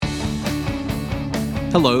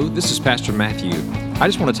Hello, this is Pastor Matthew. I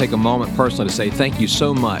just want to take a moment personally to say thank you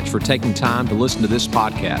so much for taking time to listen to this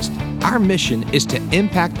podcast. Our mission is to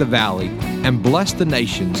impact the valley and bless the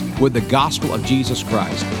nations with the gospel of Jesus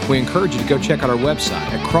Christ. We encourage you to go check out our website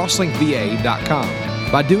at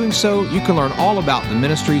crosslinkva.com. By doing so, you can learn all about the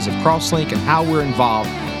ministries of Crosslink and how we're involved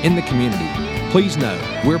in the community. Please know,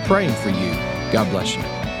 we're praying for you. God bless you.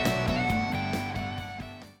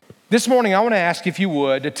 This morning, I want to ask, if you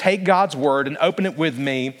would, to take God's word and open it with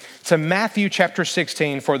me to Matthew chapter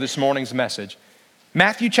 16 for this morning's message.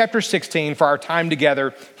 Matthew chapter 16 for our time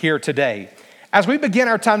together here today. As we begin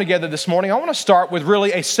our time together this morning, I want to start with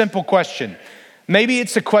really a simple question. Maybe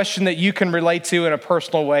it's a question that you can relate to in a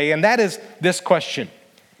personal way, and that is this question.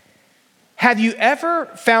 Have you ever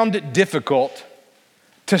found it difficult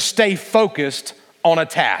to stay focused on a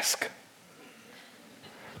task?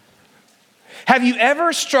 Have you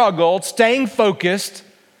ever struggled staying focused,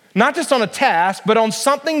 not just on a task, but on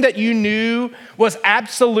something that you knew was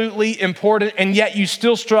absolutely important, and yet you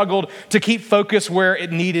still struggled to keep focus where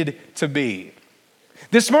it needed to be?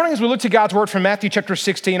 This morning, as we look to God's word from Matthew chapter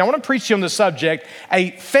 16, I want to preach to you on the subject,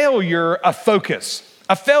 a failure of focus.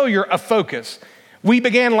 A failure of focus. We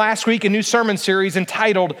began last week a new sermon series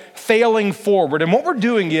entitled Failing Forward. And what we're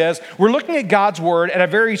doing is we're looking at God's word at a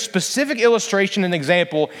very specific illustration and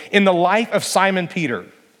example in the life of Simon Peter.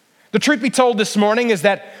 The truth be told this morning is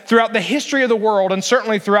that throughout the history of the world, and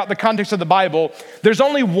certainly throughout the context of the Bible, there's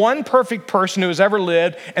only one perfect person who has ever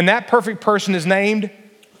lived, and that perfect person is named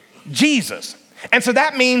Jesus. And so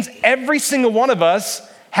that means every single one of us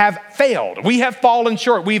have failed. We have fallen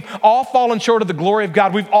short. We've all fallen short of the glory of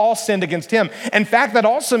God. We've all sinned against him. In fact, that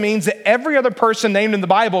also means that every other person named in the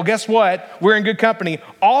Bible, guess what? We're in good company,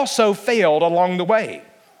 also failed along the way.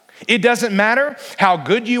 It doesn't matter how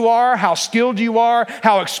good you are, how skilled you are,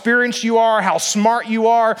 how experienced you are, how smart you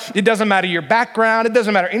are. It doesn't matter your background. It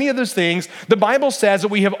doesn't matter any of those things. The Bible says that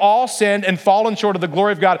we have all sinned and fallen short of the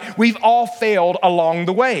glory of God. We've all failed along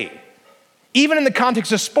the way. Even in the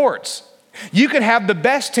context of sports, you could have the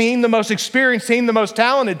best team, the most experienced team, the most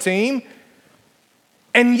talented team,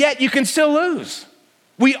 and yet you can still lose.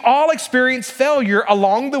 We all experience failure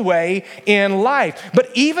along the way in life.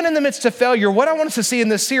 But even in the midst of failure, what I want us to see in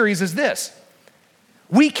this series is this.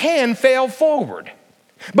 We can fail forward,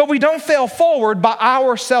 but we don't fail forward by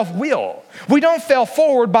our self-will. We don't fail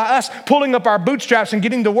forward by us pulling up our bootstraps and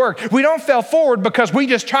getting to work. We don't fail forward because we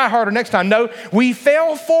just try harder next time. No, we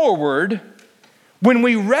fail forward when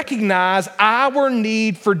we recognize our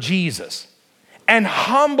need for Jesus and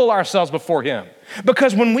humble ourselves before him.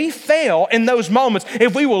 Because when we fail in those moments,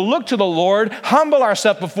 if we will look to the Lord, humble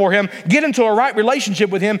ourselves before him, get into a right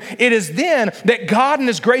relationship with him, it is then that God in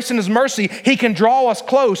his grace and his mercy, he can draw us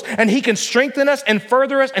close and he can strengthen us and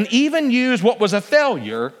further us and even use what was a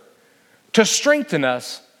failure to strengthen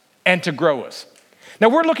us and to grow us. Now,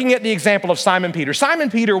 we're looking at the example of Simon Peter. Simon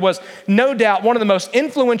Peter was no doubt one of the most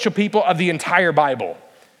influential people of the entire Bible.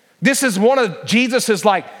 This is one of Jesus's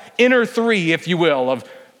inner three, if you will,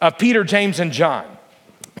 of Peter, James, and John.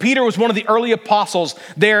 Peter was one of the early apostles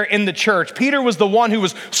there in the church. Peter was the one who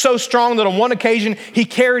was so strong that on one occasion, he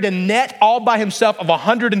carried a net all by himself of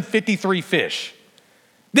 153 fish.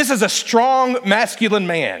 This is a strong, masculine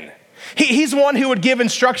man. He's one who would give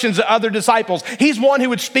instructions to other disciples. He's one who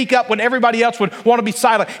would speak up when everybody else would want to be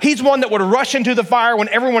silent. He's one that would rush into the fire when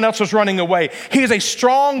everyone else was running away. He is a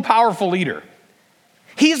strong, powerful leader.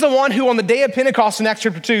 He's the one who on the day of Pentecost in Acts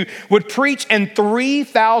chapter 2 would preach and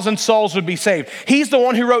 3,000 souls would be saved. He's the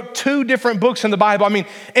one who wrote 2 different books in the Bible. I mean,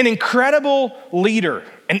 an incredible leader,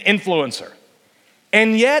 an influencer.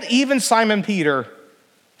 And yet even Simon Peter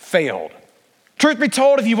failed. Truth be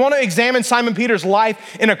told, if you want to examine Simon Peter's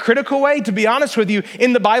life in a critical way, to be honest with you,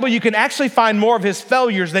 in the Bible, you can actually find more of his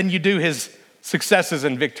failures than you do his successes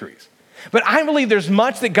and victories. But I believe there's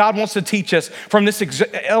much that God wants to teach us from this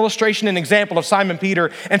illustration and example of Simon Peter.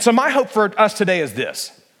 And so my hope for us today is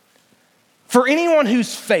this. For anyone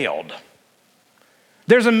who's failed,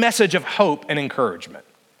 there's a message of hope and encouragement.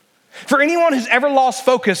 For anyone who's ever lost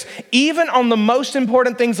focus, even on the most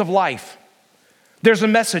important things of life, there's a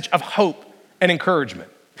message of hope and encouragement.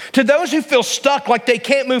 To those who feel stuck like they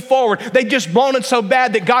can't move forward, they've just blown it so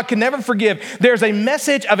bad that God can never forgive, there's a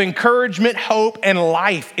message of encouragement, hope, and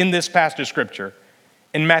life in this passage of scripture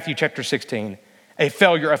in Matthew chapter 16, a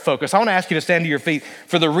failure of focus. I want to ask you to stand to your feet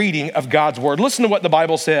for the reading of God's word. Listen to what the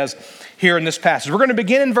Bible says here in this passage. We're going to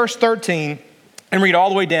begin in verse 13 and read all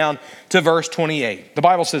the way down to verse 28. The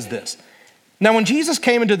Bible says this. Now, when Jesus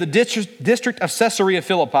came into the district of Caesarea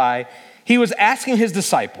Philippi, he was asking his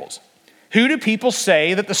disciples, "Who do people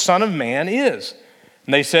say that the Son of Man is?"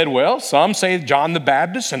 And they said, well, some say John the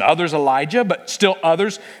Baptist and others Elijah, but still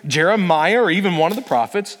others Jeremiah or even one of the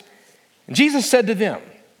prophets. And Jesus said to them,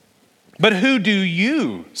 but who do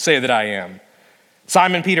you say that I am?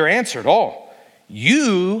 Simon Peter answered, oh,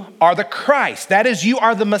 you are the Christ. That is, you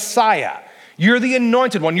are the Messiah. You're the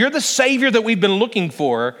anointed one. You're the Savior that we've been looking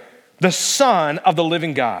for, the Son of the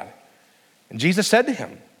living God. And Jesus said to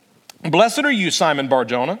him, blessed are you, Simon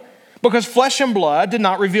Bar-Jonah, because flesh and blood did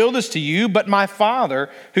not reveal this to you, but my Father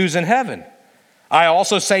who's in heaven. I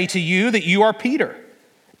also say to you that you are Peter,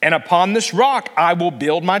 and upon this rock I will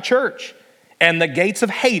build my church, and the gates of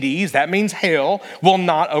Hades, that means hell, will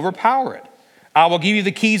not overpower it. I will give you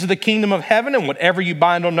the keys of the kingdom of heaven, and whatever you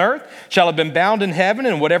bind on earth shall have been bound in heaven,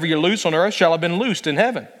 and whatever you loose on earth shall have been loosed in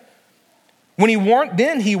heaven. He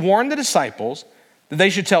warned the disciples that they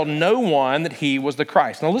should tell no one that he was the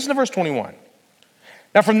Christ. Now listen to verse 21.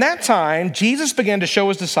 Now from that time, Jesus began to show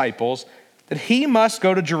his disciples that he must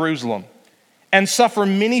go to Jerusalem and suffer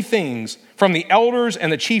many things from the elders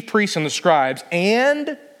and the chief priests and the scribes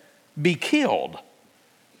and be killed,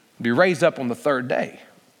 be raised up on the third day.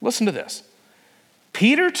 Listen to this.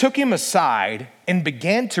 Peter took him aside and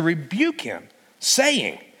began to rebuke him,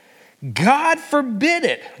 saying, God forbid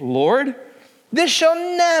it, Lord. This shall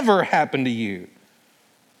never happen to you.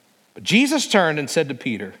 But Jesus turned and said to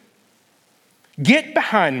Peter, get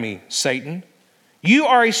behind me, Satan. You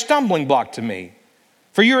are a stumbling block to me,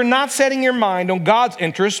 for you are not setting your mind on God's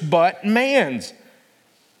interests, but man's.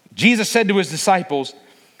 Jesus said to his disciples,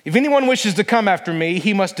 if anyone wishes to come after me,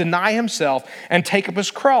 he must deny himself and take up his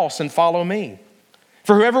cross and follow me.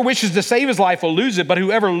 For whoever wishes to save his life will lose it, but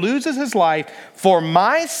whoever loses his life for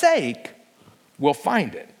my sake will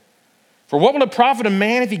find it. For what will it profit a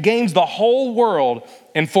man if he gains the whole world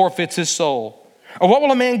and forfeits his soul? Or what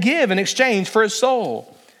will a man give in exchange for his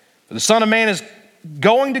soul? For the Son of Man is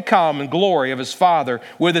going to come in glory of his Father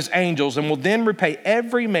with his angels, and will then repay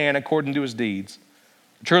every man according to his deeds.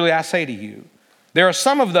 Truly I say to you, there are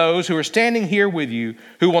some of those who are standing here with you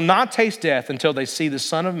who will not taste death until they see the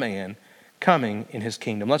Son of Man coming in his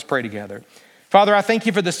kingdom. Let's pray together. Father, I thank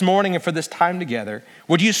you for this morning and for this time together.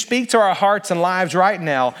 Would you speak to our hearts and lives right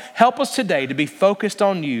now? Help us today to be focused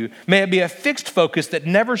on you. May it be a fixed focus that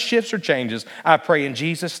never shifts or changes. I pray in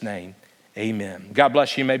Jesus' name, amen. God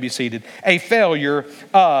bless you. You may be seated. A failure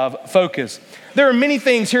of focus. There are many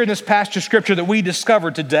things here in this passage of scripture that we discover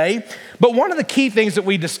today, but one of the key things that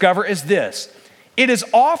we discover is this. It is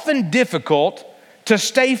often difficult to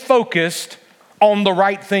stay focused on the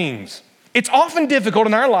right things. It's often difficult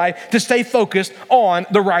in our life to stay focused on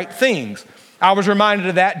the right things. I was reminded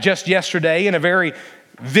of that just yesterday in a very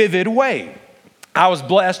vivid way. I was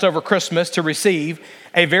blessed over Christmas to receive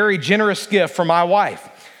a very generous gift from my wife.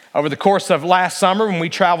 Over the course of last summer, when we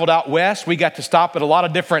traveled out west, we got to stop at a lot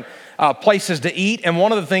of different places to eat. And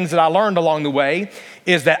one of the things that I learned along the way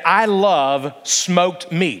is that I love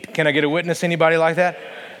smoked meat. Can I get a witness? Anybody like that?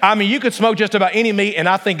 I mean, you could smoke just about any meat and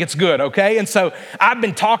I think it's good, okay? And so I've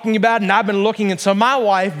been talking about it and I've been looking. And so my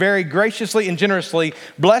wife very graciously and generously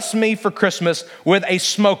blessed me for Christmas with a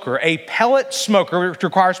smoker, a pellet smoker, which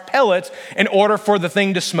requires pellets in order for the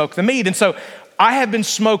thing to smoke the meat. And so I have been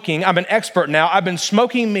smoking, I'm an expert now, I've been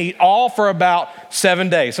smoking meat all for about 7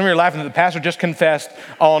 days. Some of you are laughing that the pastor just confessed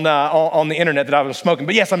on the internet that I was smoking.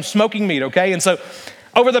 But yes, I'm smoking meat, okay? And so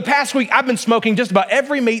over the past week, I've been smoking just about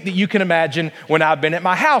every meat that you can imagine when I've been at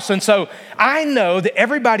my house. And so I know that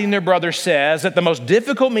everybody and their brother says that the most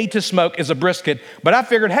difficult meat to smoke is a brisket. But I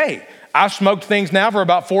figured, hey, I've smoked things now for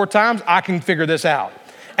about 4 times. I can figure this out.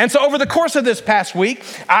 And so over the course of this past week,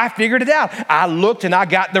 I figured it out. I looked and I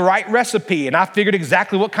got the right recipe and I figured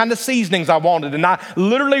exactly what kind of seasonings I wanted. And I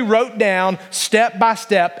literally wrote down step by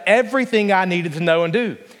step everything I needed to know and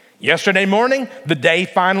do. Yesterday morning, the day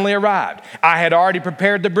finally arrived. I had already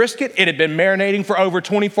prepared the brisket. It had been marinating for over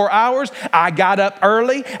 24 hours. I got up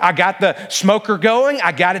early. I got the smoker going.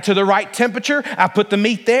 I got it to the right temperature. I put the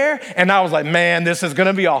meat there, and I was like, man, this is going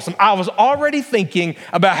to be awesome. I was already thinking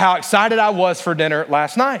about how excited I was for dinner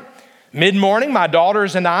last night. Mid-morning, my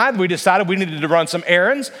daughters and I, we decided we needed to run some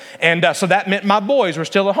errands, and so that meant my boys were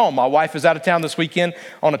still at home. My wife is out of town this weekend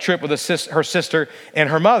on a trip with her sister and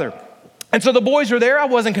her mother. And so the boys were there. I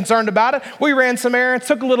wasn't concerned about it. We ran some errands.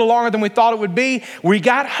 Took a little longer than we thought it would be. We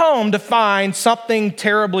got home to find something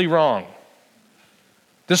terribly wrong.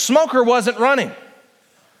 The smoker wasn't running.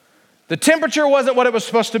 The temperature wasn't what it was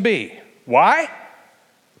supposed to be. Why?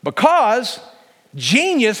 Because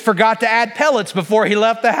Genius forgot to add pellets before he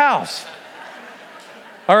left the house.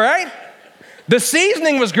 All right? The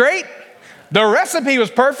seasoning was great. The recipe was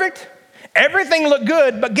perfect. Everything looked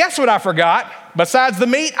good, but guess what I forgot? Besides the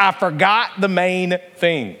meat, I forgot the main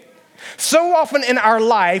thing. So often in our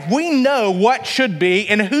life, we know what should be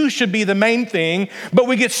and who should be the main thing, but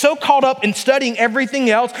we get so caught up in studying everything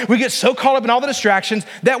else, we get so caught up in all the distractions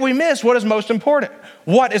that we miss what is most important.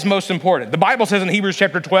 What is most important? The Bible says in Hebrews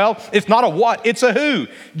chapter 12, it's not a what, it's a who.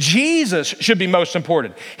 Jesus should be most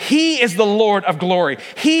important. He is the Lord of glory.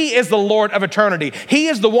 He is the Lord of eternity. He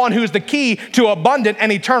is the one who is the key to abundant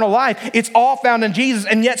and eternal life. It's all found in Jesus,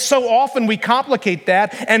 and yet so often we complicate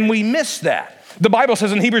that and we miss that. The Bible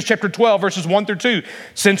says in Hebrews chapter 12, verses 1 through 2,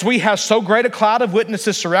 since we have so great a cloud of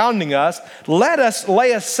witnesses surrounding us, let us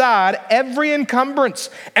lay aside every encumbrance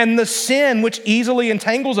and the sin which easily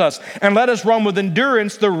entangles us, and let us run with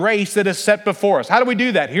endurance the race that is set before us. How do we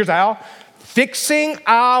do that? Here's how. Fixing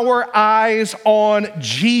our eyes on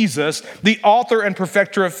Jesus, the author and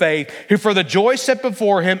perfecter of faith, who for the joy set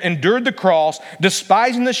before him endured the cross,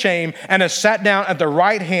 despising the shame, and has sat down at the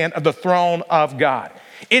right hand of the throne of God.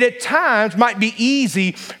 It at times might be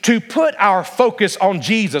easy to put our focus on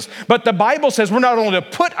Jesus, but the Bible says we're not only to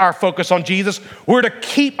put our focus on Jesus, we're to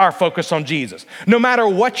keep our focus on Jesus. No matter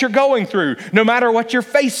what you're going through, no matter what you're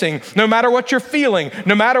facing, no matter what you're feeling,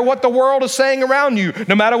 no matter what the world is saying around you,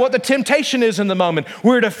 no matter what the temptation is in the moment,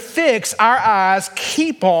 we're to fix our eyes,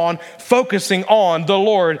 keep on focusing on the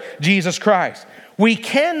Lord Jesus Christ. We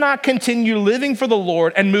cannot continue living for the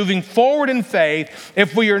Lord and moving forward in faith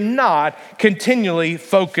if we are not continually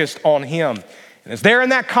focused on Him. And it's there in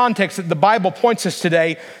that context that the Bible points us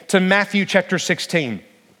today to Matthew chapter 16.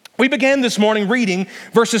 We began this morning reading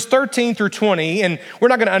verses 13 through 20, and we're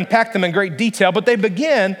not going to unpack them in great detail, but they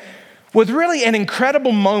begin with really an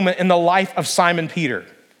incredible moment in the life of Simon Peter.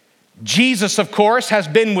 Jesus, of course, has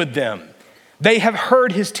been with them. They have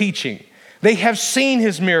heard His teaching. They have seen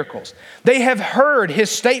His miracles. They have heard His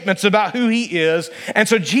statements about who He is. And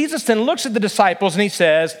so Jesus then looks at the disciples and He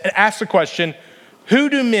says, and asks the question, who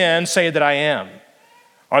do men say that I am?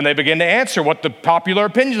 And they begin to answer what the popular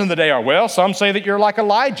opinions of the day are. Well, some say that you're like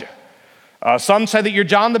Elijah. Some say that you're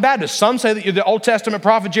John the Baptist. Some say that you're the Old Testament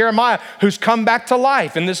prophet Jeremiah who's come back to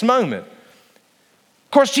life in this moment.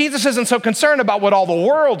 Of course, Jesus isn't so concerned about what all the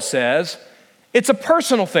world says. It's a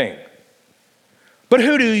personal thing. But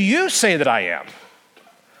who do you say that I am?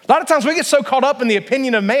 A lot of times we get so caught up in the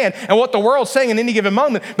opinion of man and what the world's saying in any given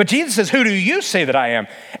moment. But Jesus says, who do you say that I am?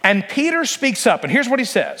 And Peter speaks up, and here's what he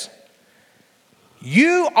says.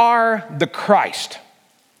 You are the Christ.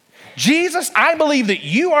 Jesus, I believe that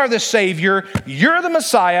you are the Savior. You're the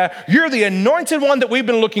Messiah. You're the anointed one that we've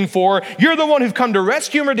been looking for. You're the one who's come to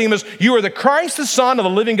rescue and redeem us. You are the Christ, the Son of the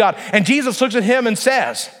living God. And Jesus looks at him and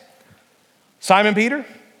says, Simon Peter,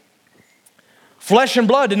 flesh and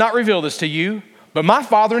blood did not reveal this to you, but my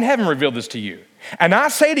Father in heaven revealed this to you. And I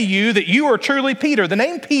say to you that you are truly Peter. The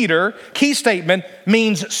name Peter, key statement,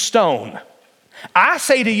 means stone. I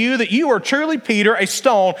say to you that you are truly Peter, a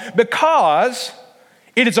stone, because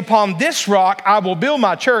it is upon this rock I will build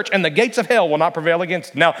my church, and the gates of hell will not prevail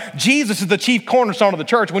against it. Now, Jesus is the chief cornerstone of the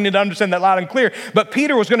church. We need to understand that loud and clear. But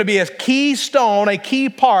Peter was going to be a key stone, a key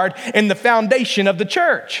part in the foundation of the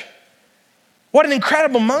church. What an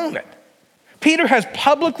incredible moment. Peter has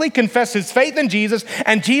publicly confessed his faith in Jesus,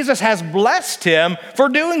 and Jesus has blessed him for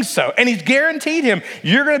doing so. And he's guaranteed him,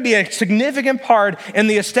 you're going to be a significant part in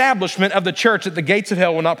the establishment of the church that the gates of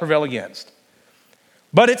hell will not prevail against.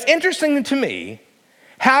 But it's interesting to me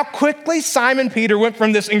how quickly Simon Peter went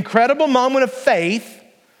from this incredible moment of faith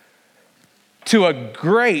to a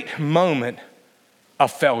great moment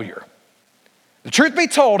of failure. The truth be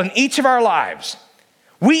told, in each of our lives,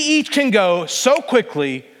 we each can go so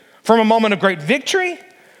quickly from a moment of great victory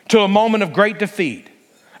to a moment of great defeat.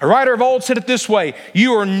 A writer of old said it this way,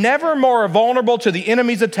 you are never more vulnerable to the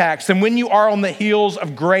enemy's attacks than when you are on the heels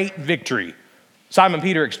of great victory. Simon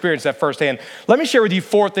Peter experienced that firsthand. Let me share with you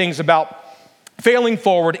 4 things about failing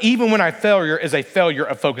forward, even when our failure is a failure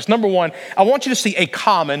of focus. Number 1, I want you to see a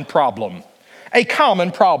common problem. A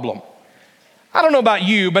common problem. I don't know about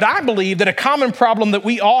you, but I believe that a common problem that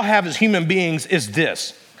we all have as human beings is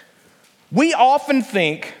this. We often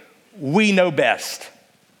think we know best.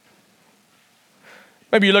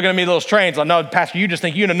 Maybe you're looking at me, those trains, like, no, Pastor, you just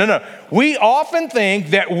think you know. No. We often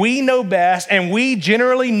think that we know best, and we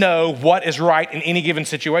generally know what is right in any given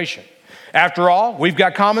situation. After all, we've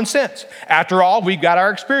got common sense. After all, we've got our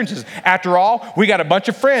experiences. After all, we got a bunch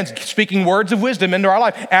of friends speaking words of wisdom into our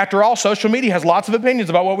life. After all, social media has lots of opinions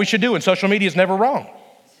about what we should do, and social media is never wrong.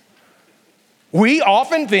 We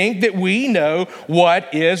often think that we know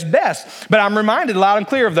what is best. But I'm reminded loud and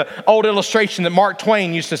clear of the old illustration that Mark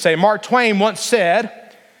Twain used to say. Mark Twain once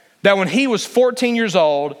said that when he was 14 years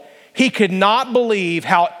old, he could not believe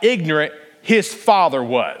how ignorant his father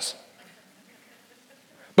was.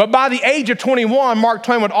 But by the age of 21, Mark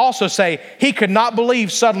Twain would also say he could not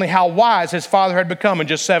believe suddenly how wise his father had become in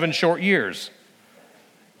just 7 short years.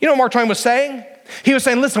 You know what Mark Twain was saying? He was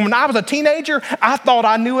saying, listen, when I was a teenager, I thought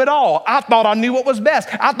I knew it all. I thought I knew what was best.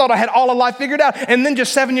 I thought I had all of life figured out. And then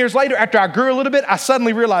just 7 years later, after I grew a little bit, I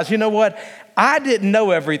suddenly realized, you know what? I didn't know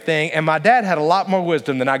everything, and my dad had a lot more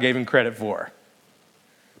wisdom than I gave him credit for.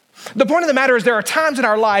 The point of the matter is there are times in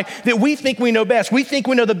our life that we think we know best. We think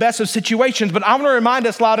we know the best of situations, but I want to remind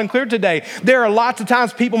us loud and clear today, there are lots of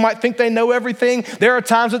times people might think they know everything. There are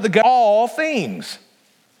times that all things.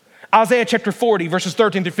 Isaiah chapter 40, verses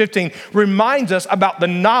 13 through 15 reminds us about the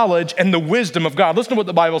knowledge and the wisdom of God. Listen to what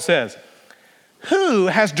the Bible says. Who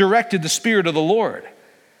has directed the Spirit of the Lord?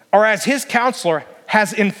 Or as his counselor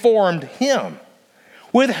has informed him?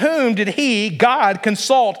 With whom did he, God,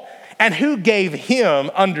 consult? And who gave him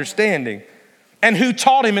understanding? And who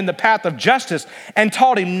taught him in the path of justice and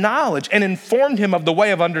taught him knowledge and informed him of the way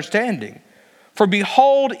of understanding? For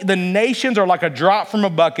behold, the nations are like a drop from a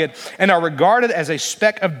bucket and are regarded as a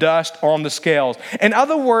speck of dust on the scales. In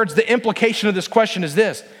other words, the implication of this question is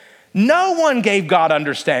this: no one gave God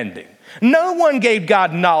understanding. No one gave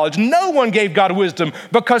God knowledge. No one gave God wisdom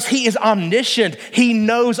because he is omniscient. He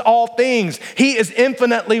knows all things. He is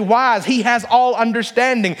infinitely wise. He has all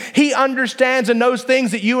understanding. He understands and knows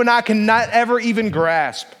things that you and I cannot ever even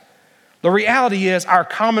grasp. The reality is our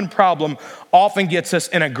common problem often gets us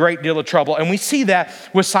in a great deal of trouble. And we see that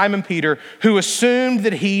with Simon Peter, who assumed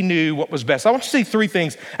that he knew what was best. I want you to see 3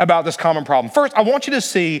 things about this common problem. First, I want you to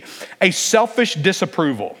see a selfish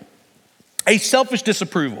disapproval. A selfish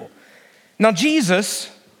disapproval. Now, Jesus,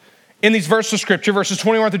 in these verses of scripture, verses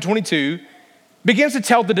 21 through 22, begins to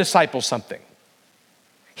tell the disciples something.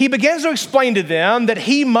 He begins to explain to them that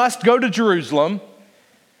he must go to Jerusalem,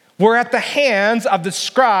 where at the hands of the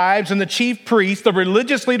scribes and the chief priests, the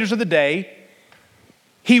religious leaders of the day,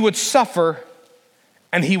 he would suffer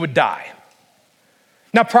and he would die.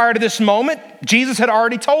 Now, prior to this moment, Jesus had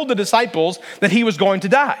already told the disciples that he was going to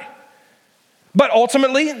die. But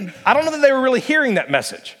ultimately, I don't know that they were really hearing that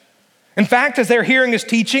message. In fact, as they're hearing his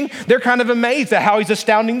teaching, they're kind of amazed at how he's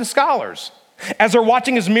astounding the scholars. As they're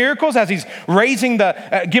watching his miracles, as he's raising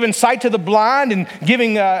giving sight to the blind and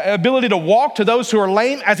giving ability to walk to those who are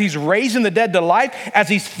lame, as he's raising the dead to life, as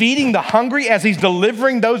he's feeding the hungry, as he's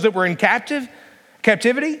delivering those that were in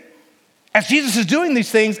captivity. As Jesus is doing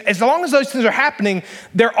these things, as long as those things are happening,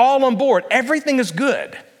 they're all on board. Everything is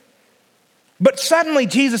good. But suddenly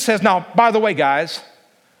Jesus says, now, by the way, guys,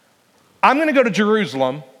 I'm going to go to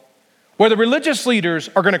Jerusalem where the religious leaders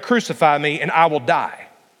are going to crucify me and I will die.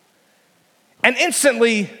 And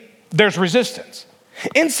instantly, there's resistance.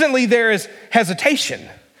 Instantly, there is hesitation.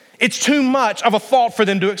 It's too much of a thought for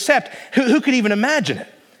them to accept. Who could even imagine it?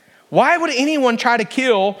 Why would anyone try to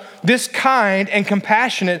kill this kind and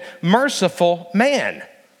compassionate, merciful man?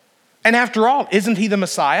 And after all, isn't he the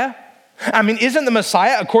Messiah? I mean, isn't the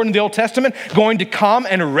Messiah, according to the Old Testament, going to come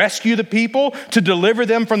and rescue the people to deliver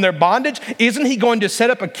them from their bondage? Isn't he going to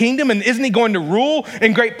set up a kingdom, and isn't he going to rule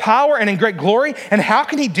in great power and in great glory? And how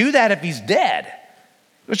can he do that if he's dead?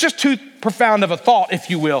 It was just too profound of a thought, if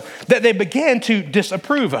you will, that they began to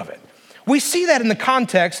disapprove of it. We see that in the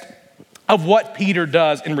context of what Peter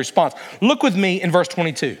does in response. Look with me in verse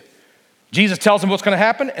 22. Jesus tells him what's going to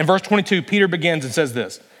happen. In verse 22, Peter begins and says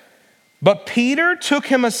this: but Peter took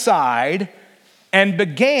him aside and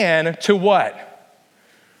began to what?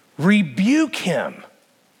 Rebuke him.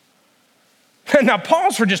 Now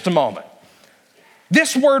pause for just a moment.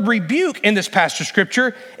 This word rebuke in this passage of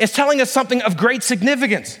scripture is telling us something of great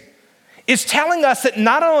significance. It's telling us that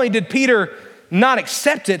not only did Peter not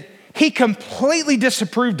accept it, he completely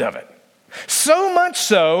disapproved of it. So much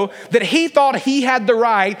so that he thought he had the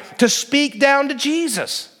right to speak down to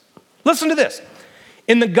Jesus. Listen to this.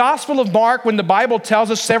 In the Gospel of Mark, when the Bible tells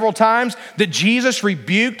us several times that Jesus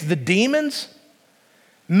rebuked the demons,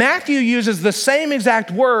 Matthew uses the same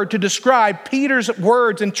exact word to describe Peter's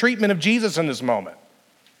words and treatment of Jesus in this moment.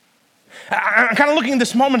 I'm kind of looking at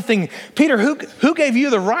this moment thinking, Peter, who gave you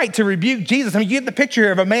the right to rebuke Jesus? I mean, you get the picture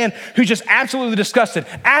here of a man who's just absolutely disgusted.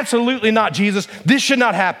 Absolutely not, Jesus. This should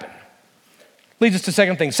not happen. Leads us to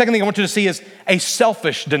second thing. Second thing I want you to see is a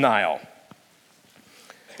selfish denial.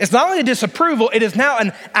 It's not only a disapproval, it is now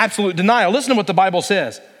an absolute denial. Listen to what the Bible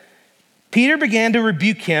says. Peter began to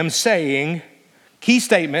rebuke him, saying, key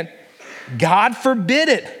statement, God forbid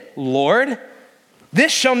it, Lord.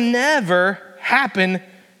 This shall never happen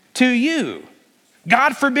to you.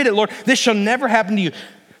 God forbid it, Lord. This shall never happen to you.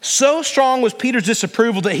 So strong was Peter's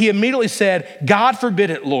disapproval that he immediately said, God forbid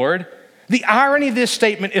it, Lord. The irony of this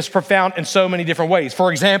statement is profound in so many different ways.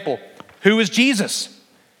 For example, who is Jesus?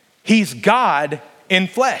 He's God in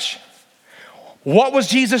flesh. What was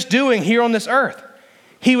Jesus doing here on this earth?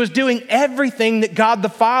 He was doing everything that God the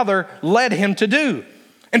Father led him to do.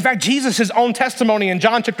 In fact, Jesus' own testimony in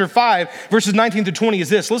John chapter 5, verses 19 to 20 is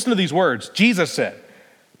this. Listen to these words. Jesus said,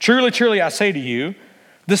 "Truly, truly, I say to you,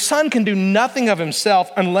 the Son can do nothing of himself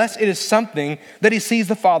unless it is something that he sees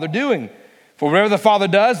the Father doing. For whatever the Father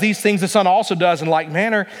does, these things the Son also does in like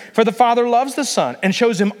manner. For the Father loves the Son and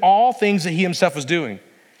shows him all things that he himself is doing.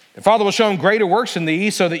 The Father will show him greater works than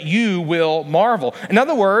these so that you will marvel." In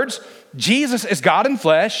other words, Jesus is God in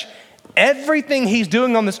flesh. Everything he's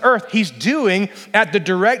doing on this earth, he's doing at the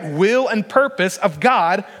direct will and purpose of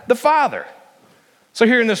God the Father. So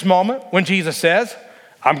here in this moment, when Jesus says,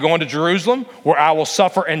 "I'm going to Jerusalem where I will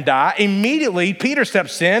suffer and die," immediately Peter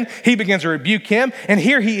steps in, he begins to rebuke him, and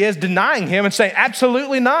here he is denying him and saying,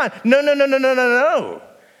 "Absolutely not. No, no, no, no, no, no, no.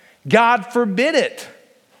 God forbid it,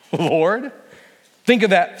 Lord." Think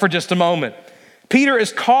of that for just a moment. Peter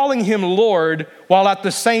is calling him Lord while at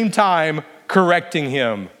the same time correcting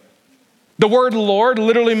him. The word Lord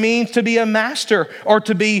literally means to be a master or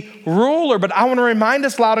to be ruler. But I want to remind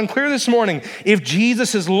us loud and clear this morning, if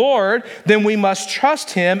Jesus is Lord, then we must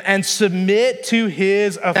trust him and submit to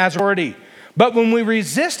his authority. But when we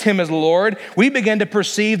resist him as Lord, we begin to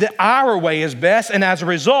perceive that our way is best, and as a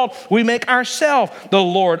result, we make ourselves the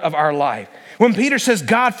Lord of our life. When Peter says,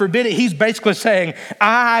 "God forbid it," he's basically saying,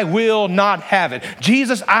 "I will not have it.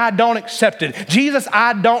 Jesus, I don't accept it. Jesus,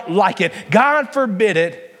 I don't like it. God forbid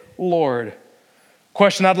it, Lord."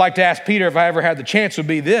 Question I'd like to ask Peter if I ever had the chance would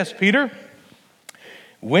be this: Peter,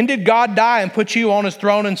 when did God die and put you on his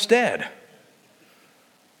throne instead?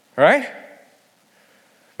 All right?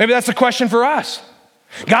 Maybe that's a question for us.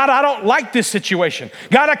 God, I don't like this situation.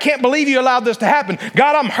 God, I can't believe you allowed this to happen.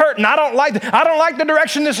 God, I'm hurting. I don't like the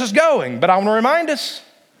direction this is going. But I want to remind us,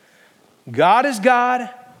 God is God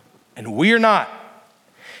and we are not.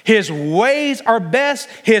 His ways are best.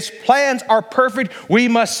 His plans are perfect. We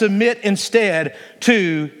must submit instead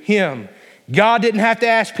to him. God didn't have to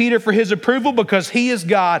ask Peter for his approval because he is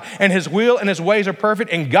God and his will and his ways are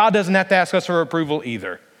perfect, and God doesn't have to ask us for approval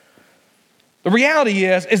either. The reality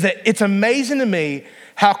is that it's amazing to me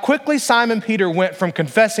how quickly Simon Peter went from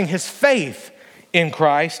confessing his faith in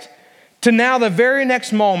Christ to now the very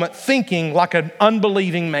next moment thinking like an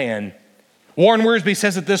unbelieving man. Warren Wiersbe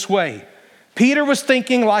says it this way: Peter was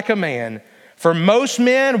thinking like a man, for most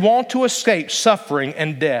men want to escape suffering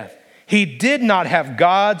and death. He did not have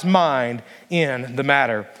God's mind in the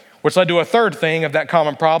matter. Which led to a third thing of that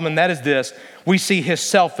common problem, and that is this: we see his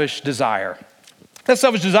selfish desire. That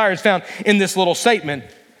selfish desire is found in this little statement: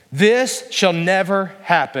 "This shall never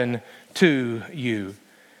happen to you."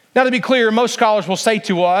 Now, to be clear, most scholars will say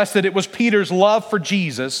to us that it was Peter's love for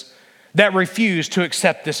Jesus that refused to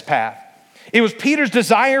accept this path. It was Peter's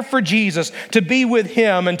desire for Jesus to be with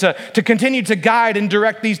him and to continue to guide and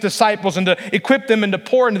direct these disciples and to equip them and to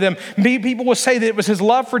pour into them. People will say that it was his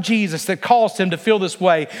love for Jesus that caused him to feel this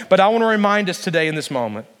way. But I want to remind us today in this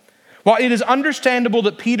moment, while it is understandable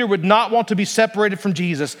that Peter would not want to be separated from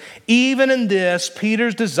Jesus, even in this,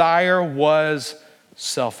 Peter's desire was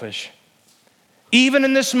selfish. Even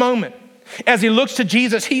in this moment, as he looks to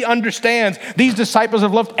Jesus, he understands these disciples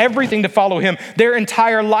have left everything to follow him. Their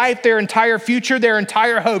entire life, their entire future, their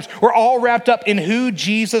entire hopes were all wrapped up in who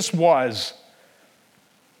Jesus was.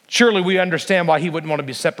 Surely we understand why he wouldn't want to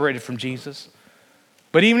be separated from Jesus.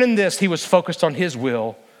 But even in this, he was focused on his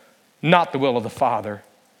will, not the will of the Father.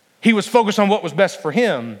 He was focused on what was best for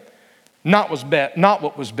him, not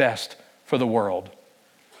what was best for the world.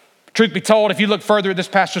 Truth be told, if you look further at this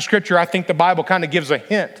passage of scripture, I think the Bible kind of gives a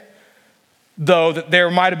hint, though, that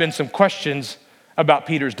there might have been some questions about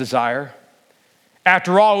Peter's desire.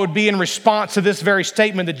 After all, it would be in response to this very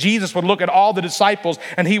statement that Jesus would look at all the disciples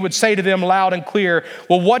and he would say to them loud and clear,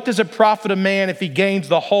 "Well, what does it profit a man if he gains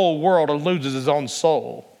the whole world or loses his own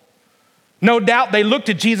soul?" No doubt they looked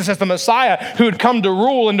at Jesus as the Messiah who had come to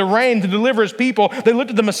rule and to reign, to deliver his people. They looked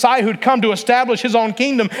at the Messiah who had come to establish his own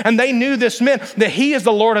kingdom, and they knew this meant that he is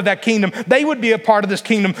the Lord of that kingdom. They would be a part of this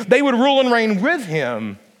kingdom. They would rule and reign with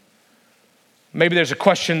him. Maybe there's a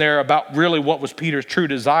question there about really what was Peter's true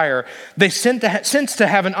desire. They sensed to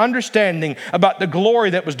have an understanding about the glory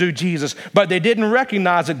that was due Jesus, but they didn't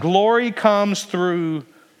recognize that glory comes through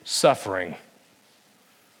suffering.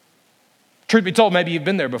 Truth be told, maybe you've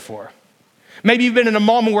been there before. Maybe you've been in a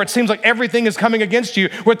moment where it seems like everything is coming against you,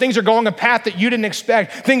 where things are going a path that you didn't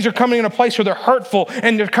expect. Things are coming in a place where they're hurtful,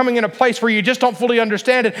 and they're coming in a place where you just don't fully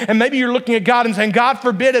understand it. And maybe you're looking at God and saying, "God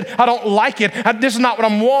forbid it. I don't like it. This is not what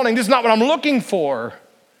I'm wanting. This is not what I'm looking for."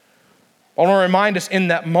 I want to remind us in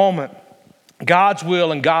that moment God's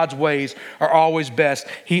will and God's ways are always best.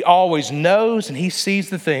 He always knows and he sees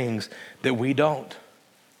the things that we don't.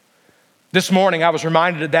 This morning, I was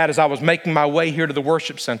reminded of that as I was making my way here to the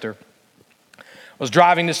worship center. I was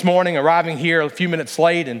driving this morning, arriving here a few minutes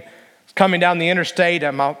late, and coming down the interstate.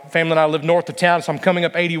 My family and I live north of town, so I'm coming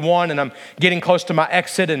up 81, and I'm getting close to my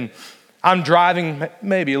exit, and I'm driving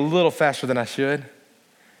maybe a little faster than I should.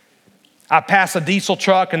 I pass a diesel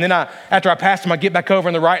truck, and then after I pass him, I get back over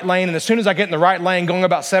in the right lane, and as soon as I get in the right lane, going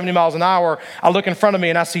about 70 miles an hour, I look in front of me,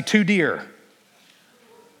 and I see 2 deer.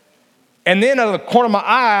 And then out of the corner of my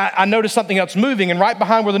eye, I noticed something else moving, and right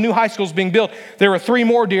behind where the new high school is being built, there were 3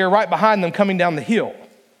 more deer right behind them coming down the hill.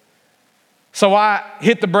 So I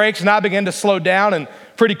hit the brakes, and I began to slow down, and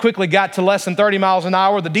pretty quickly got to less than 30 miles an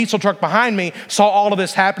hour. The diesel truck behind me saw all of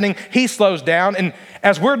this happening. He slows down, and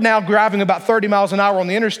as we're now driving about 30 miles an hour on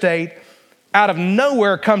the interstate, out of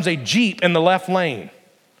nowhere comes a Jeep in the left lane.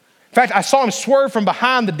 In fact, I saw him swerve from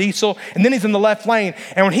behind the diesel, and then he's in the left lane.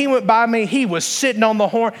 And when he went by me, he was sitting on the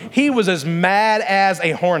horn. He was as mad as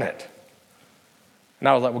a hornet. And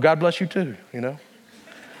I was like, well, God bless you too, you know.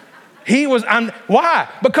 Why?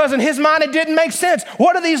 Because in his mind, it didn't make sense.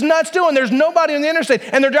 What are these nuts doing? There's nobody on the interstate,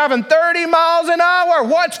 and they're driving 30 miles an hour.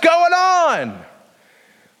 What's going on?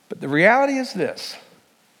 But the reality is this.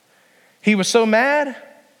 He was so mad,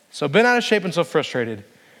 so bent out of shape, and so frustrated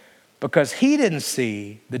because he didn't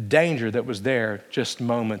see the danger that was there just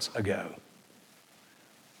moments ago.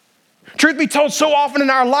 Truth be told, so often in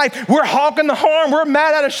our life, we're honking the horn, we're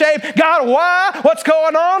mad out of shape. God, why? What's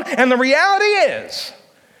going on? And the reality is,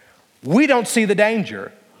 we don't see the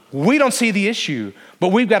danger. We don't see the issue, but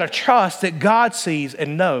we've got to trust that God sees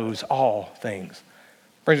and knows all things.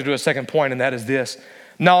 Brings me to a second point, and that is this.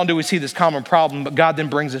 Not only do we see this common problem, but God then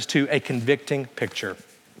brings us to a convicting picture.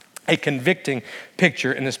 A convicting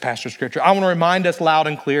picture in this passage of scripture. I want to remind us loud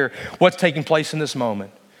and clear what's taking place in this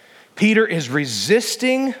moment. Peter is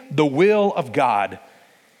resisting the will of God.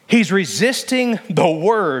 He's resisting the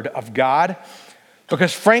word of God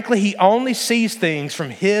because frankly, he only sees things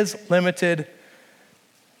from his limited,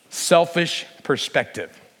 selfish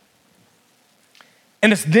perspective.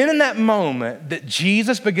 And it's then in that moment that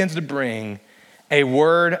Jesus begins to bring a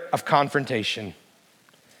word of confrontation,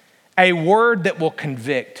 a word that will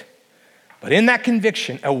convict. But in that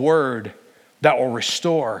conviction, a word that will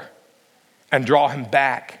restore and draw him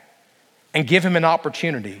back and give him an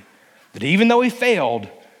opportunity that even though he failed,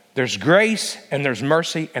 there's grace and there's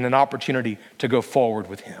mercy and an opportunity to go forward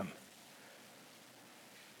with him.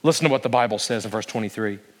 Listen to what the Bible says in verse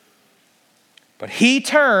 23. But he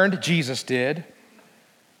turned, Jesus did,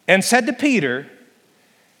 and said to Peter,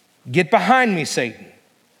 "Get behind me, Satan.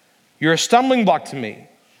 You're a stumbling block to me,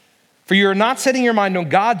 for you're not setting your mind on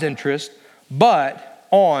God's interest, but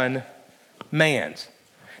on man's."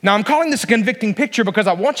 Now, I'm calling this a convicting picture because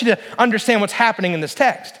I want you to understand what's happening in this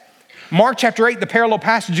text. Mark chapter 8, the parallel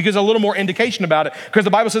passage, gives a little more indication about it because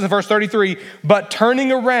the Bible says in verse 33, but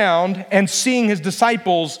turning around and seeing his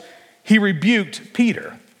disciples, he rebuked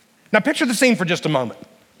Peter. Now, picture the scene for just a moment.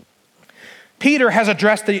 Jesus has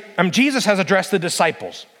addressed the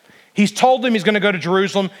disciples. He's told them he's going to go to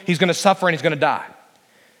Jerusalem, he's going to suffer, and he's going to die.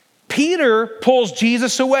 Peter pulls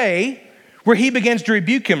Jesus away where he begins to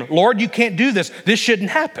rebuke him. Lord, you can't do this. This shouldn't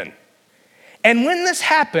happen. And when this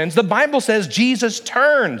happens, the Bible says Jesus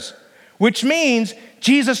turns, which means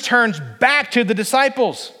Jesus turns back to the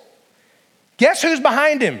disciples. Guess who's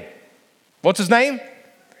behind him? What's his name?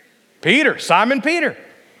 Peter, Simon Peter.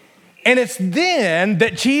 And it's then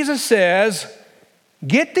that Jesus says,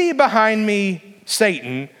 "Get thee behind me,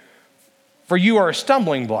 Satan, for you are a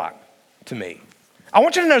stumbling block to me." I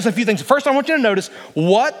want you to notice a few things. First, I want you to notice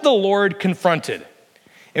what the Lord confronted.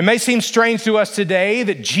 It may seem strange to us today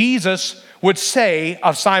that Jesus would say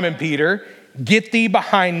of Simon Peter, "Get thee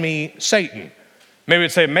behind me, Satan." Maybe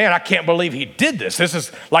we'd say, man, I can't believe he did this. This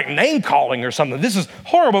is like name calling or something. This is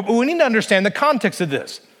horrible, but we need to understand the context of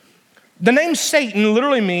this. The name Satan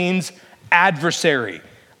literally means adversary,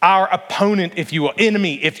 our opponent, if you will,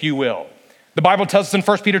 enemy, if you will. The Bible tells us in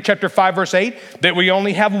 1 Peter chapter 5, verse 8, that we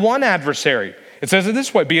only have one adversary. It says it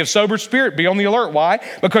this way, be of sober spirit, be on the alert. Why?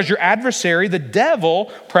 Because your adversary, the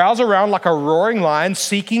devil, prowls around like a roaring lion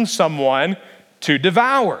seeking someone to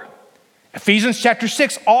devour. Ephesians chapter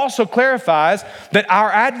 6 also clarifies that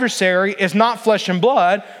our adversary is not flesh and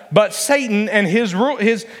blood, but Satan and his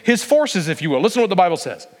forces, if you will. Listen to what the Bible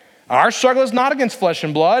says. Our struggle is not against flesh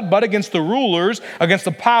and blood, but against the rulers, against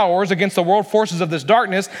the powers, against the world forces of this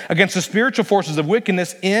darkness, against the spiritual forces of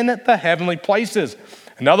wickedness in the heavenly places.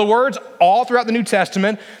 In other words, all throughout the New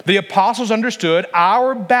Testament, the apostles understood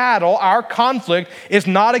our battle, our conflict is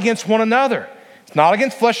not against one another. It's not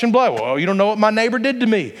against flesh and blood. Well, you don't know what my neighbor did to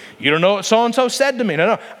me. You don't know what so-and-so said to me.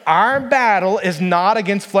 No. Our battle is not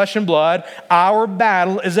against flesh and blood. Our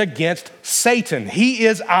battle is against Satan. He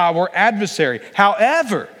is our adversary.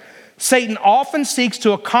 However, Satan often seeks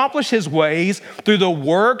to accomplish his ways through the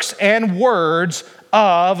works and words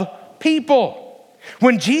of people.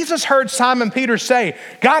 When Jesus heard Simon Peter say,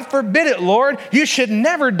 God forbid it, Lord, you should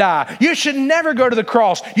never die. You should never go to the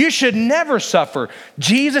cross. You should never suffer.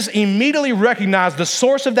 Jesus immediately recognized the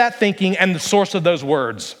source of that thinking and the source of those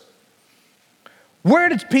words. Where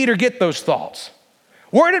did Peter get those thoughts?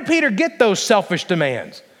 Where did Peter get those selfish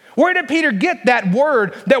demands? Where did Peter get that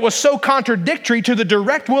word that was so contradictory to the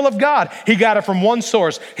direct will of God? He got it from one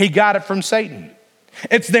source. He got it from Satan.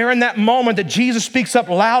 It's there in that moment that Jesus speaks up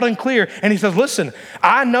loud and clear, and he says, listen,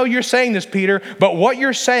 I know you're saying this, Peter, but what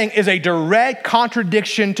you're saying is a direct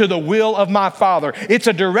contradiction to the will of my Father. It's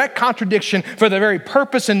a direct contradiction for the very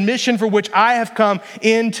purpose and mission for which I have come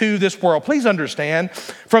into this world. Please understand,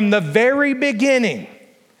 from the very beginning,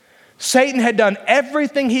 Satan had done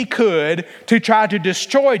everything he could to try to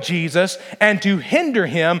destroy Jesus and to hinder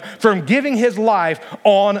him from giving his life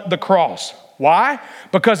on the cross. Why?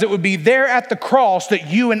 Because it would be there at the cross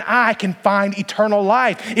that you and I can find eternal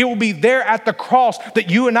life. It will be there at the cross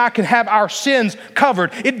that you and I can have our sins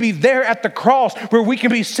covered. It'd be there at the cross where we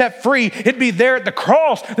can be set free. It'd be there at the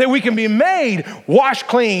cross that we can be made washed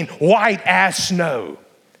clean, white as snow.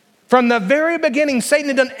 From the very beginning, Satan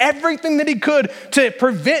had done everything that he could to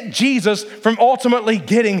prevent Jesus from ultimately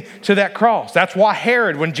getting to that cross. That's why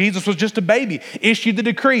Herod, when Jesus was just a baby, issued the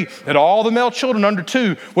decree that all the male children under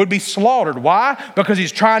 2 would be slaughtered. Why? Because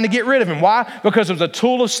he's trying to get rid of him. Why? Because it was a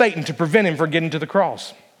tool of Satan to prevent him from getting to the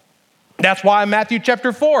cross. That's why in Matthew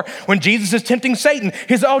chapter 4, when Jesus is tempting Satan,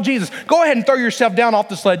 he says, oh, Jesus, go ahead and throw yourself down off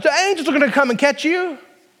the sledge. The angels are going to come and catch you.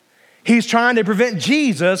 He's trying to prevent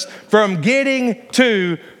Jesus from getting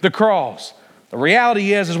to the cross. The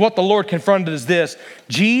reality is what the Lord confronted is this.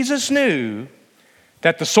 Jesus knew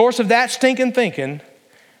that the source of that stinking thinking,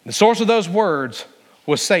 the source of those words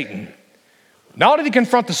was Satan. Not only did he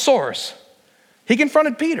confront the source, he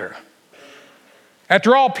confronted Peter.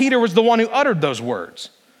 After all, Peter was the one who uttered those words.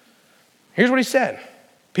 Here's what he said.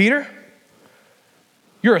 Peter,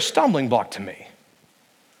 you're a stumbling block to me.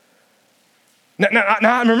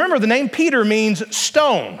 Now, remember, the name Peter means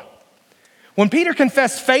stone. When Peter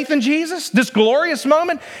confessed faith in Jesus, this glorious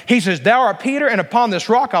moment, he says, thou art Peter, and upon this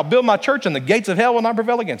rock I'll build my church, and the gates of hell will not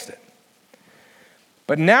prevail against it.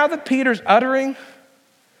 But now that Peter's uttering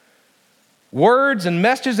words and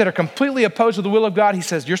messages that are completely opposed to the will of God, he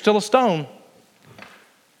says, you're still a stone,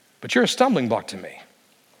 but you're a stumbling block to me.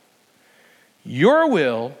 Your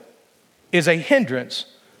will is a hindrance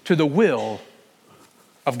to the will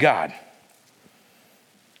of God.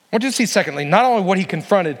 I want you to see, secondly, not only what he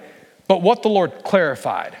confronted, but what the Lord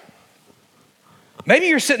clarified. Maybe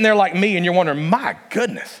you're sitting there like me and you're wondering, my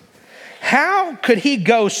goodness, how could he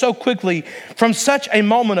go so quickly from such a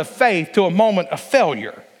moment of faith to a moment of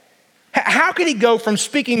failure? How could he go from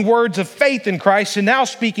speaking words of faith in Christ to now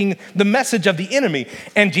speaking the message of the enemy?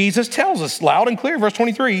 And Jesus tells us loud and clear, verse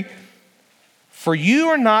 23, for you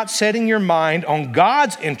are not setting your mind on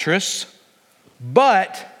God's interests,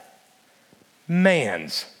 but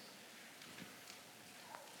man's.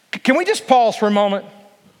 Can we just pause for a moment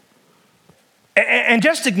and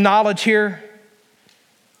just acknowledge here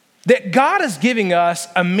that God is giving us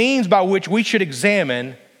a means by which we should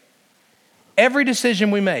examine every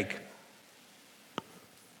decision we make.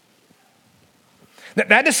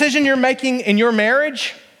 That decision you're making in your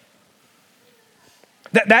marriage,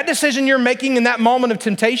 that decision you're making in that moment of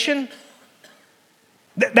temptation,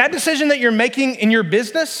 that decision that you're making in your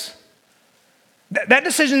business, that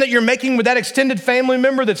decision that you're making with that extended family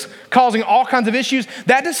member that's causing all kinds of issues,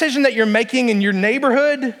 that decision that you're making in your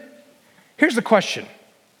neighborhood, here's the question.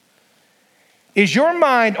 Is your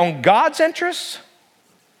mind on God's interests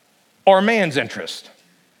or man's interest?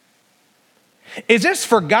 Is this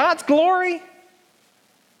for God's glory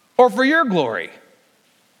or for your glory?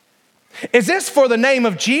 Is this for the name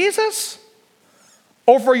of Jesus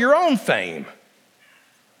or for your own fame?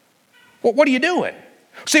 What are you doing?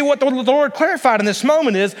 See, what the Lord clarified in this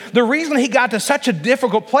moment is the reason he got to such a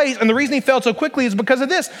difficult place and the reason he failed so quickly is because of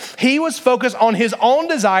this. He was focused on his own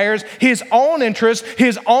desires, his own interests,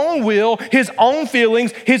 his own will, his own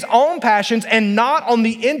feelings, his own passions, and not on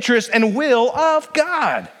the interest and will of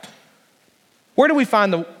God. Where do we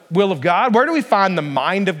find the will of God? Where do we find the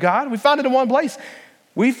mind of God? We find it in one place.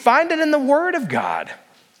 We find it in the Word of God.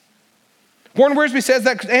 Warren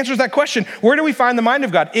Wiersbe answers that question. Where do we find the mind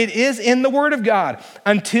of God? It is in the Word of God.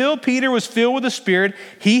 Until Peter was filled with the Spirit,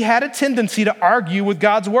 he had a tendency to argue with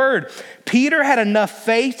God's Word. Peter had enough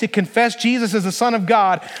faith to confess Jesus as the Son of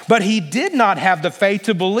God, but he did not have the faith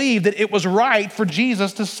to believe that it was right for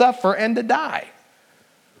Jesus to suffer and to die.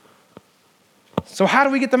 So how do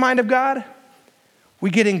we get the mind of God? We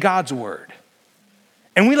get in God's Word.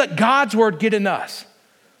 And we let God's Word get in us.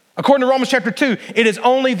 According to Romans chapter 2, it is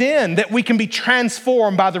only then that we can be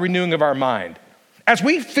transformed by the renewing of our mind. As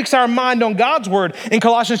we fix our mind on God's Word in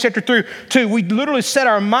Colossians chapter 2, we literally set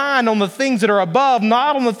our mind on the things that are above,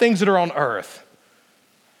 not on the things that are on earth.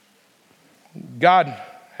 God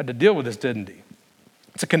had to deal with this, didn't he?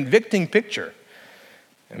 It's a convicting picture.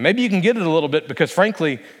 And maybe you can get it a little bit because,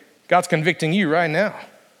 frankly, God's convicting you right now.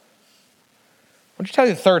 I want to tell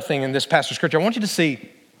you the third thing in this passage of Scripture. I want you to see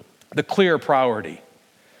the clear priority.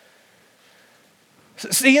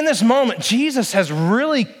 See, in this moment, Jesus has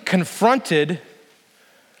really confronted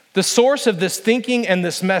the source of this thinking and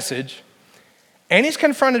this message, and he's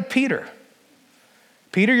confronted Peter.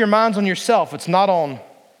 Peter, your mind's on yourself. It's not on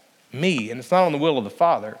me, and it's not on the will of the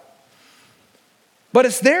Father. But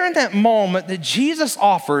it's there in that moment that Jesus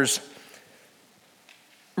offers,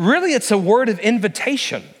 really it's a word of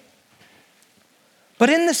invitation. But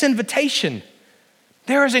in this invitation,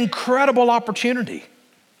 there is incredible opportunity.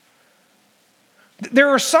 There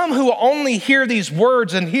are some who only hear these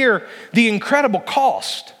words and hear the incredible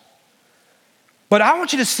cost. But I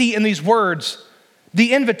want you to see in these words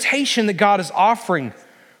the invitation that God is offering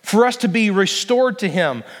for us to be restored to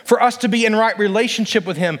Him, for us to be in right relationship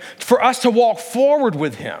with Him, for us to walk forward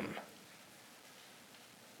with Him.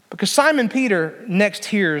 Because Simon Peter next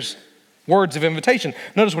hears words of invitation.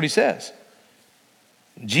 Notice what he says.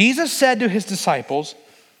 Jesus said to his disciples,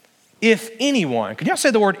 if anyone, can y'all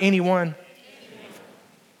say the word anyone?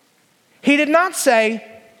 He did not say,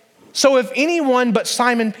 so if anyone but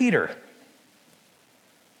Simon Peter.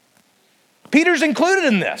 Peter's included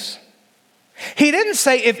in this. He didn't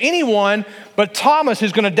say, if anyone but Thomas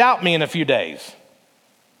who's going to doubt me in a few days.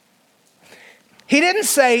 He didn't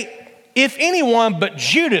say, if anyone but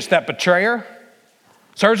Judas, that betrayer.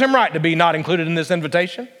 Serves him right to be not included in this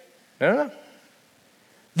invitation. No.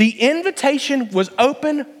 The invitation was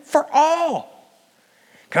open for all.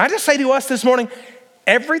 Can I just say to us this morning,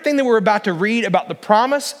 everything that we're about to read about the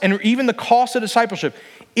promise and even the cost of discipleship,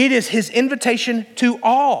 it is His invitation to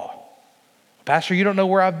all. Pastor, you don't know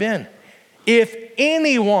where I've been. If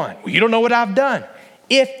anyone, well, you don't know what I've done.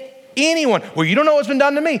 If anyone, well, you don't know what's been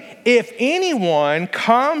done to me. If anyone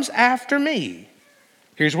comes after me,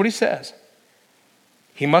 here's what He says.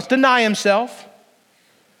 He must deny himself,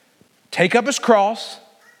 take up his cross,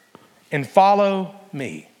 and follow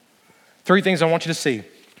me. Three things I want you to see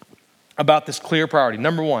about this clear priority.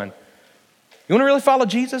 Number one, you want to really follow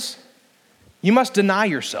Jesus? You must deny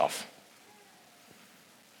yourself.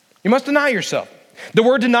 You must deny yourself. The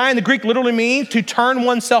word deny in the Greek literally means to turn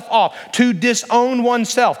oneself off, to disown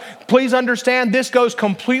oneself. Please understand, this goes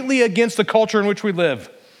completely against the culture in which we live.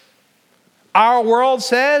 Our world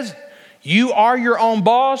says, you are your own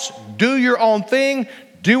boss, do your own thing,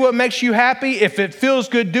 do what makes you happy. If it feels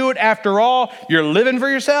good, do it. After all, you're living for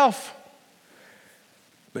yourself.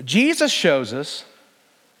 But Jesus shows us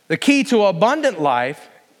the key to abundant life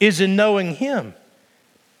is in knowing Him.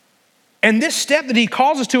 And this step that He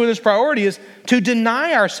calls us to in this priority is to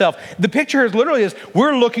deny ourselves. The picture here literally is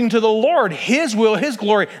we're looking to the Lord, His will, His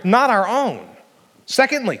glory, not our own.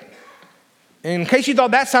 Secondly, in case you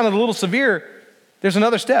thought that sounded a little severe, there's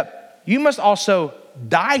another step. You must also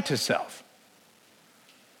die to self.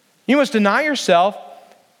 You must deny yourself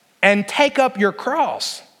and take up your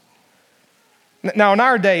cross. Now, in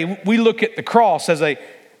our day, we look at the cross as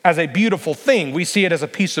a beautiful thing. We see it as a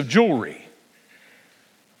piece of jewelry.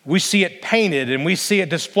 We see it painted and we see it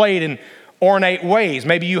displayed in ornate ways.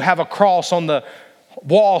 Maybe you have a cross on the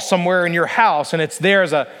wall somewhere in your house and it's there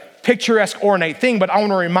as a picturesque, ornate thing. But I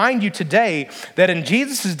want to remind you today that in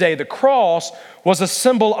Jesus' day, the cross was a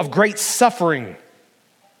symbol of great suffering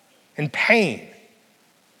and pain.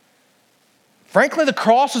 Frankly, the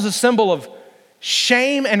cross is a symbol of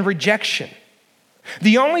shame and rejection.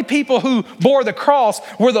 The only people who bore the cross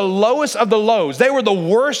were the lowest of the lows. They were the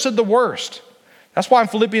worst of the worst. That's why in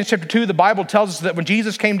Philippians chapter 2, the Bible tells us that when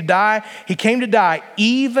Jesus came to die, He came to die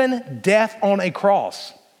even death on a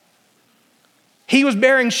cross. He was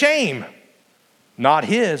bearing shame, not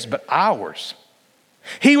His, but ours.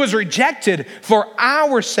 He was rejected for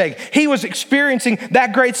our sake. He was experiencing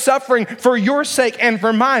that great suffering for your sake and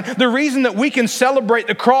for mine. The reason that we can celebrate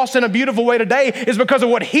the cross in a beautiful way today is because of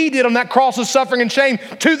what He did on that cross of suffering and shame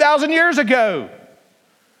 2,000 years ago.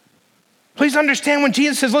 Please understand when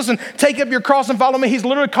Jesus says, listen, take up your cross and follow me, he's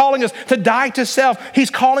literally calling us to die to self. He's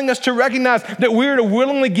calling us to recognize that we're to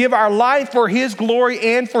willingly give our life for his glory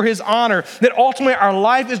and for his honor, that ultimately our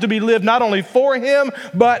life is to be lived not only for him,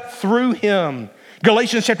 but through him.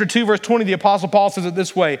 Galatians chapter 2, verse 20, the Apostle Paul says it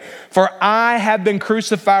this way, for I have been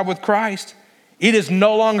crucified with Christ. It is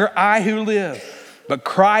no longer I who live, but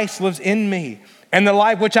Christ lives in me. And the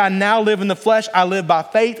life which I now live in the flesh, I live by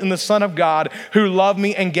faith in the Son of God who loved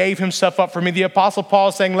me and gave himself up for me. The Apostle Paul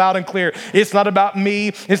is saying loud and clear, it's not about me.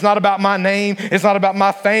 It's not about my name. It's not about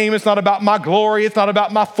my fame. It's not about my glory. It's not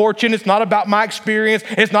about my fortune. It's not about my experience.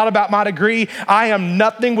 It's not about my degree. I am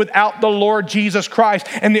nothing without the Lord Jesus Christ.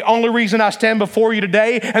 And the only reason I stand before you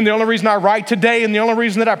today, and the only reason I write today, and the only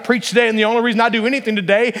reason that I preach today, and the only reason I do anything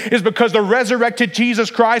today is because the resurrected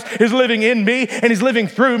Jesus Christ is living in me, and he's living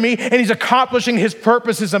through me, and he's accomplishing his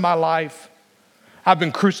purposes in my life. I've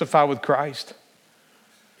been crucified with Christ.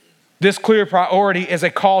 This clear priority is a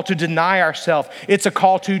call to deny ourselves. It's a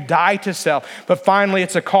call to die to self. But finally,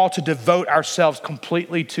 it's a call to devote ourselves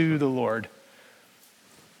completely to the Lord.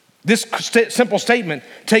 This simple statement,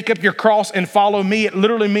 take up your cross and follow me, it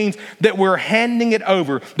literally means that we're handing it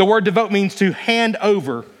over. The word devote means to hand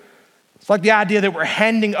over. It's like the idea that we're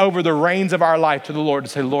handing over the reins of our life to the Lord to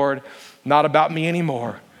say, Lord, not about me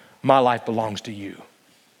anymore. My life belongs to you.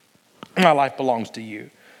 My life belongs to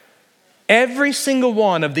you. Every single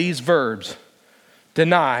one of these verbs,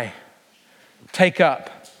 deny, take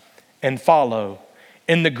up, and follow,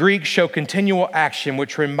 in the Greek show continual action,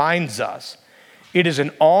 which reminds us it is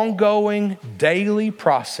an ongoing daily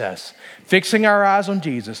process, fixing our eyes on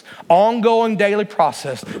Jesus, ongoing daily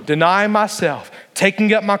process, denying myself,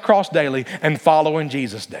 taking up my cross daily, and following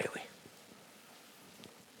Jesus daily.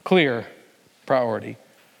 Clear priority.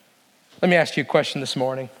 Let me ask you a question this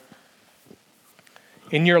morning.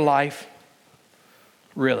 In your life,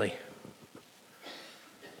 really,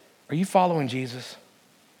 are you following Jesus?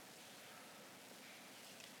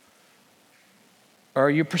 Or are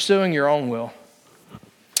you pursuing your own will?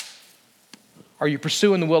 Are you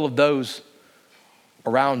pursuing the will of those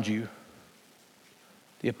around you?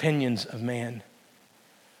 The opinions of man?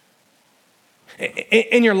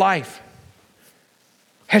 In your life,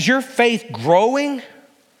 has your faith growing?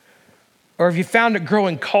 Or have you found it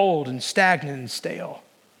growing cold and stagnant and stale?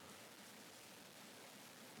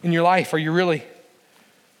 In your life, are you really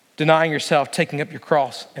denying yourself, taking up your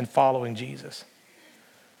cross, and following Jesus?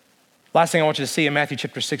 Last thing I want you to see in Matthew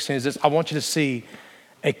chapter 16 is this. I want you to see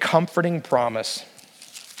a comforting promise.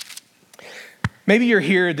 Maybe you're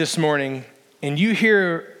here this morning and you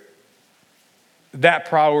hear that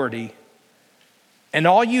priority, and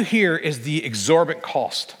all you hear is the exorbitant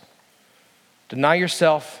cost. Deny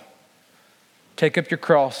yourself, take up your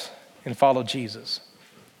cross, and follow Jesus.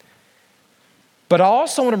 But I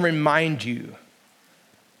also want to remind you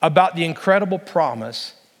about the incredible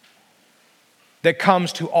promise that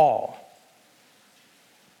comes to all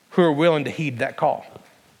who are willing to heed that call.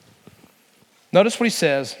 Notice what he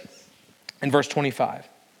says in verse 25.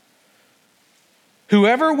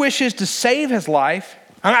 Whoever wishes to save his life,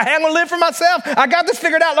 I'm going to live for myself. I got this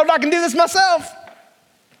figured out. Lord, I can do this myself.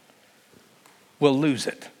 Will lose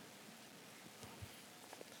it.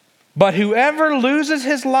 But whoever loses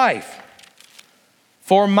his life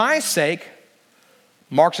for my sake,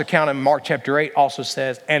 Mark's account in Mark chapter 8 also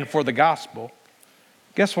says, and for the gospel,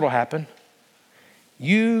 guess what will happen?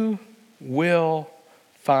 You will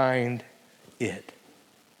find it.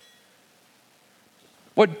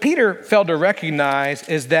 What Peter failed to recognize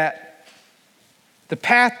is that the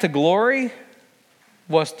path to glory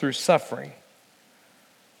was through suffering.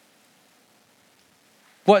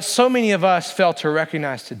 What so many of us fail to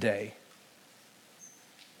recognize today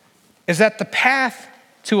is that the path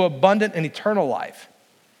to abundant and eternal life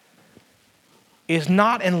is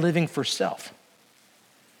not in living for self.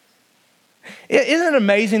 Isn't it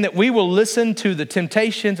amazing that we will listen to the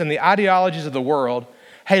temptations and the ideologies of the world?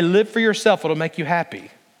 Hey, live for yourself, it'll make you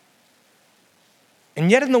happy.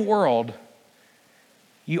 And yet in the world,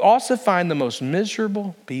 you also find the most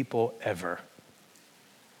miserable people ever.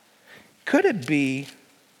 Could it be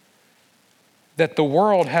that the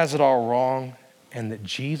world has it all wrong and that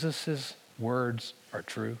Jesus' words are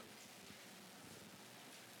true?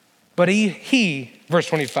 But he, verse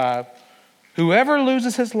 25, whoever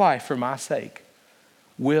loses his life for my sake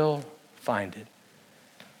will find it.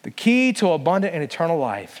 The key to abundant and eternal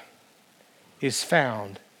life is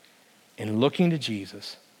found in looking to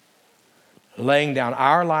Jesus, laying down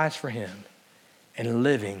our lives for him, and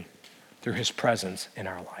living through his presence in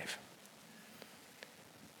our life.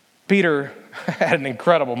 Peter had an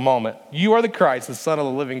incredible moment. You are the Christ, the Son of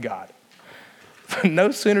the living God. But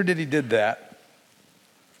no sooner did he did that,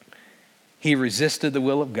 he resisted the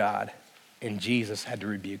will of God, and Jesus had to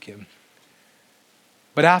rebuke him.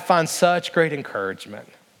 But I find such great encouragement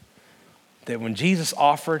that when Jesus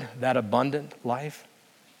offered that abundant life,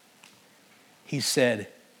 he said,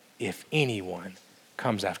 if anyone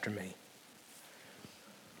comes after me.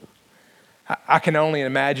 I can only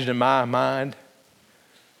imagine in my mind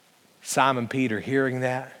Simon Peter hearing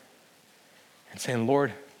that and saying,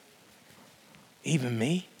 Lord, even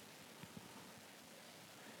me?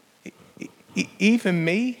 Even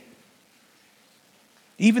me?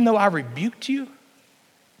 Even though I rebuked you?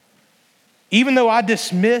 Even though I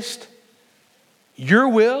dismissed your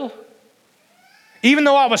will? Even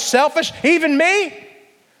though I was selfish? Even me?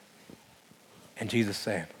 And Jesus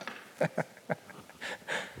saying,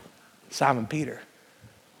 Simon Peter,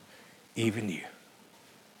 even you,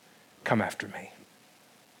 come after me.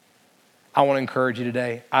 I want to encourage you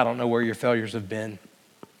today. I don't know where your failures have been,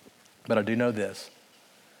 but I do know this.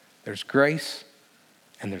 There's grace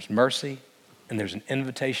and there's mercy and there's an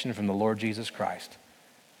invitation from the Lord Jesus Christ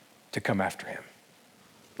to come after him.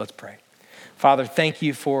 Let's pray. Father, thank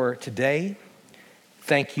you for today.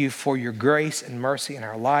 Thank you for your grace and mercy in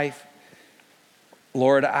our life.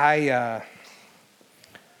 Lord, my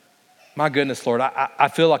goodness, Lord, I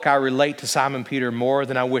feel like I relate to Simon Peter more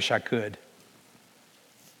than I wish I could.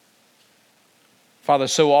 Father,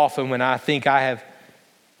 so often when I think I have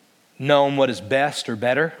known what is best or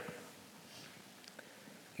better,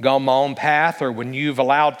 gone my own path, or when you've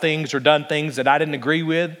allowed things or done things that I didn't agree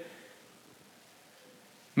with,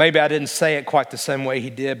 maybe I didn't say it quite the same way he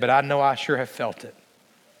did, but I know I sure have felt it.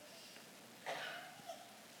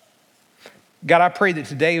 God, I pray that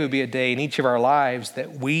today would be a day in each of our lives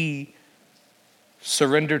that we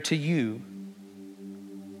surrender to you,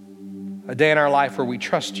 a day in our life where we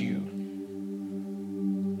trust you.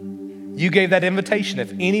 You gave that invitation.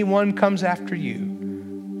 If anyone comes after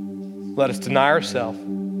you, let us deny ourselves,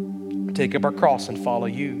 take up our cross and follow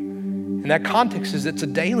you. And that context is it's a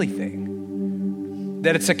daily thing,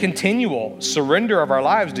 that it's a continual surrender of our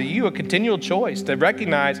lives to you, a continual choice to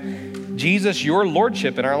recognize Jesus, your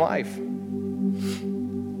lordship in our life.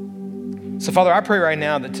 So Father, I pray right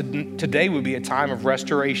now that today would be a time of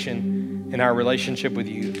restoration in our relationship with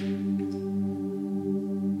you.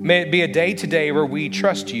 May it be a day today where we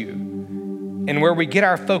trust you and where we get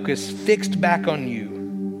our focus fixed back on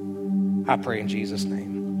you. I pray in Jesus'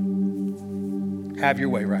 name. Have your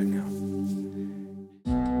way right now.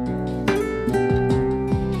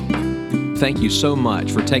 Thank you so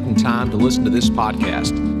much for taking time to listen to this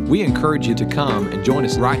podcast. We encourage you to come and join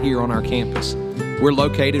us right here on our campus. We're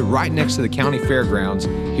located right next to the county fairgrounds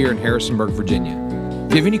here in Harrisonburg, Virginia.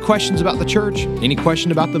 If you have any questions about the church, any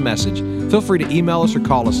question about the message, feel free to email us or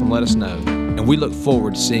call us and let us know. And we look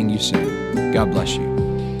forward to seeing you soon. God bless you.